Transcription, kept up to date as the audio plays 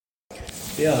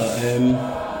Yeah,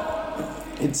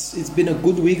 it's been a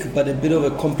good week, but a bit of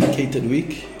a complicated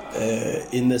week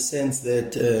in the sense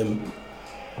that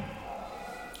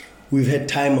we've had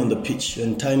time on the pitch,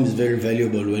 and time is very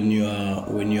valuable when you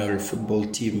are a football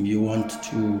team. You want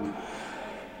to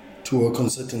work on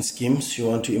certain schemes, you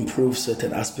want to improve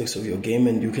certain aspects of your game,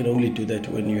 and you can only do that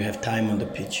when you have time on the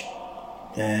pitch.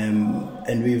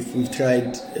 And we've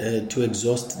tried to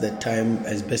exhaust that time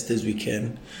as best as we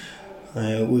can.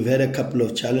 We've had a couple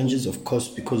of challenges, of course,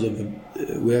 because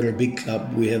we're a big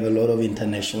club. We have a lot of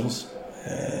internationals,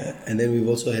 and then we've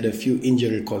also had a few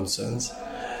injury concerns.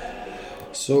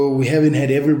 So we haven't had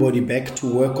everybody back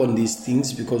to work on these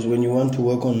things, because when you want to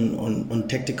work on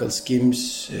tactical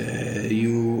schemes,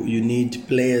 you need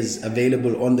players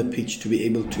available on the pitch to be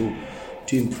able to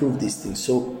improve these things.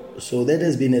 So that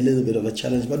has been a little bit of a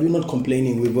challenge, but we're not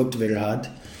complaining. We've worked very hard.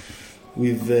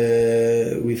 We've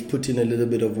put in a little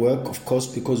bit of work, of course,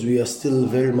 because we are still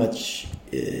very much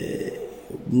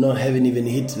haven't even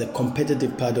hit the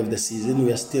competitive part of the season.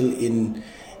 We are still in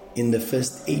the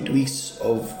first 8 weeks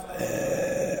of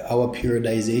our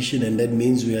periodization, and that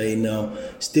means we are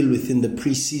still within the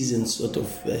pre-season sort of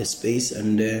space,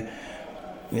 and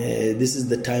this is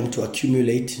the time to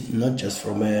accumulate, not just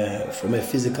from a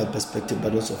physical perspective,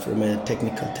 but also from a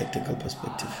tactical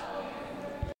perspective.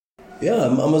 Yeah,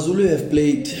 Amazulu have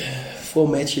played 4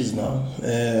 matches now.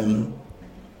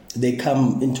 They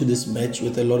come into this match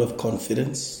with a lot of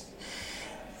confidence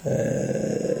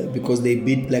because they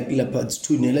beat Black Leopards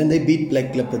 2-0, and they beat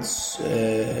Black Leopards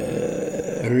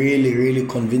really, really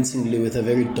convincingly with a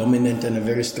very dominant and a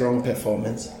very strong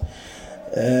performance.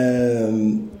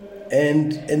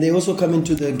 And they also come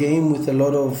into the game with a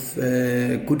lot of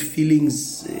good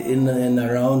feelings in and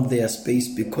around their space,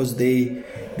 because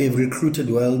they've recruited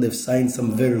well. They've signed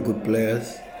some very good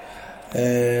players,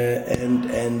 and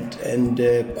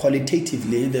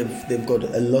qualitatively they've got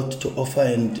a lot to offer,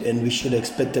 and we should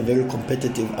expect a very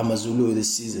competitive Amazulu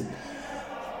this season.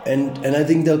 And I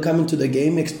think they'll come into the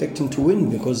game expecting to win,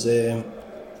 because they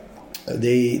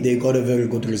got a very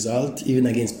good result. Even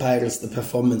against Pirates, the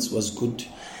performance was good.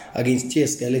 Against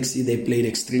TS Galaxy, they played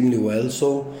extremely well.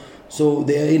 So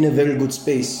they are in a very good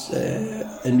space,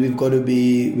 and we've got to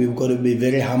be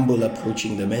very humble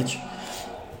approaching the match.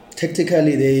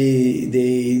 Tactically,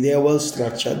 they are well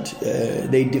structured.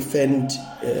 They defend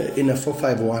in a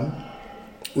 4-5-1,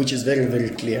 which is very, very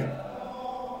clear.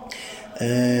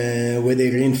 Where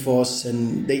they reinforce,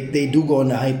 and they do go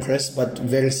on a high press, but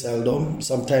very seldom.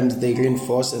 Sometimes they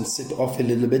reinforce and sit off a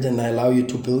little bit and allow you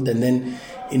to build and then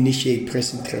initiate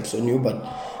pressing traps on you. But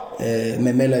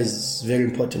Memela is very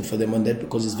important for them on that,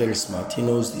 because he's very smart. He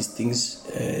knows these things,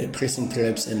 pressing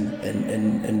traps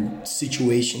and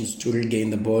situations to regain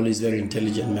the ball. Is very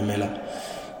intelligent, Memela,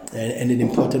 and an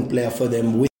important player for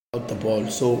them without the ball.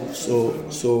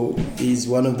 So he's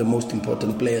one of the most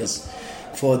important players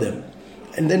for them.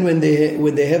 And then when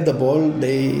they have the ball,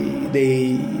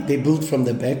 they build from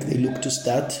the back. They look to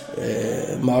start.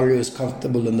 Mario is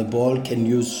comfortable on the ball, can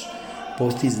use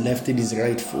both his left and his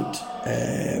right foot.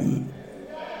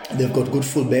 They've got good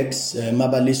fullbacks.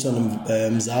 Mabaliso and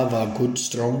Mzava are good,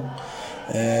 strong.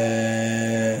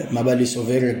 Mabaliso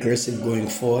very aggressive going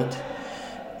forward.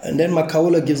 And then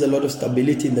Makaula gives a lot of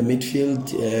stability in the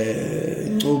midfield.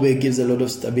 Ube gives a lot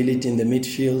of stability in the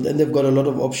midfield. And they've got a lot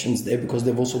of options there, because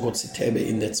they've also got Sitebe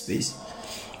in that space.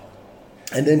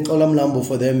 And then Kolam Lambo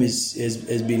for them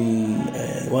has been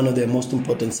one of their most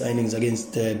important signings.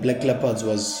 Against Black Leopards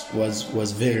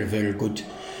was very, very good.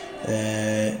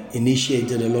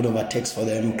 Initiated a lot of attacks for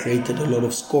them, created a lot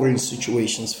of scoring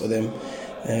situations for them.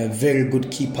 Very good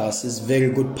key passes,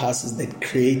 very good passes that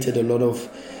created a lot of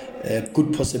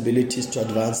good possibilities to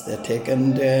advance the attack.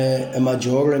 And a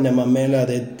Major and a Mamela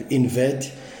that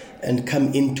invert and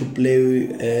come into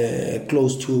play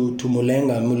close to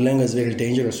Mulenga. Mulenga is very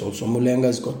dangerous also.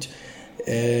 Mulenga's got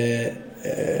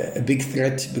a big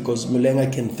threat, because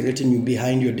Mulenga can threaten you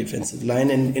behind your defensive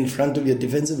line and in front of your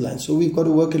defensive line. So we've got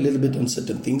to work a little bit on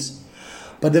certain things.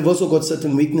 But they've also got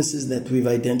certain weaknesses that we've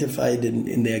identified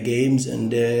in their games,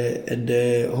 and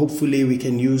hopefully we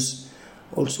can use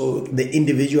also the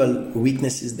individual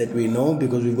weaknesses that we know,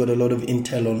 because we've got a lot of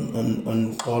intel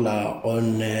on Kola,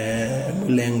 on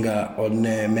Mulenga, on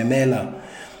Memela,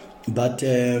 but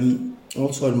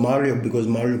also on Mario, because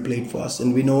Mario played for us,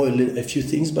 and we know a few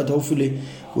things. But hopefully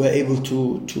we're able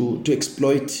to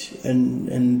exploit and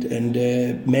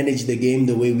manage the game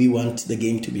the way we want the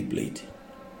game to be played.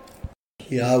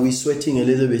 Yeah, we're sweating a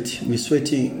little bit. We're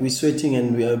sweating,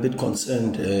 and we are a bit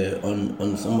concerned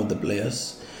on some of the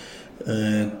players.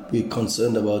 We're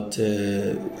concerned about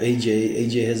AJ.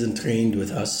 AJ hasn't trained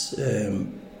with us.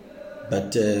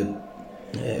 but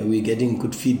we're getting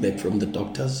good feedback from the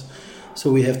doctors. So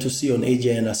we have to see on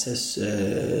AJ and assess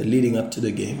leading up to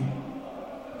the game.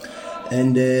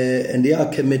 And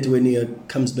Kemet, when he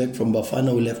comes back from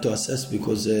Bafana, we'll have to assess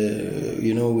because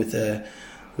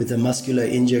with a muscular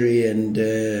injury and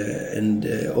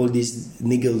all these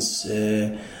niggles,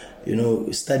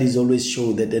 studies always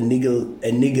show that a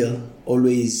niggle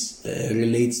always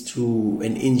relates to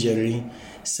an injury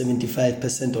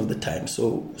 75% of the time.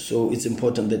 So it's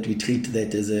important that we treat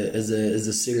that as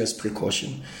a serious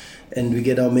precaution. And we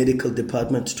get our medical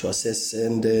department to assess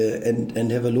and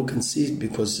have a look and see,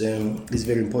 because it's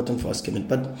very important for us, Kemet.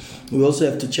 But we also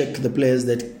have to check the players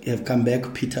that have come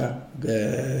back. Peter,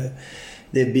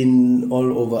 they've been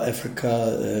all over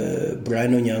Africa.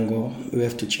 Brian Onyango, we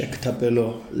have to check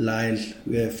Tapelo, Lyle.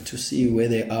 We have to see where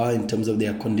they are in terms of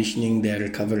their conditioning, their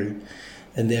recovery,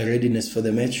 and their readiness for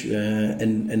the match.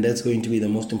 And that's going to be the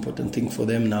most important thing for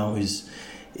them now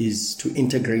is to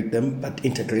integrate them, but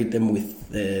integrate them with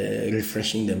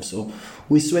refreshing them. So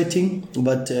we're sweating,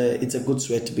 but it's a good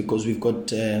sweat because we've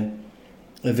got a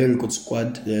very good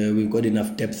squad. We've got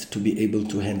enough depth to be able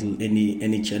to handle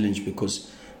any challenge, because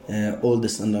all the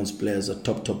Sundowns players are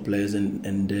top players,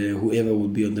 and whoever will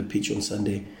be on the pitch on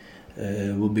Sunday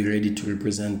will be ready to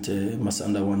represent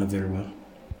Masanda Wana very well.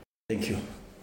 Thank you.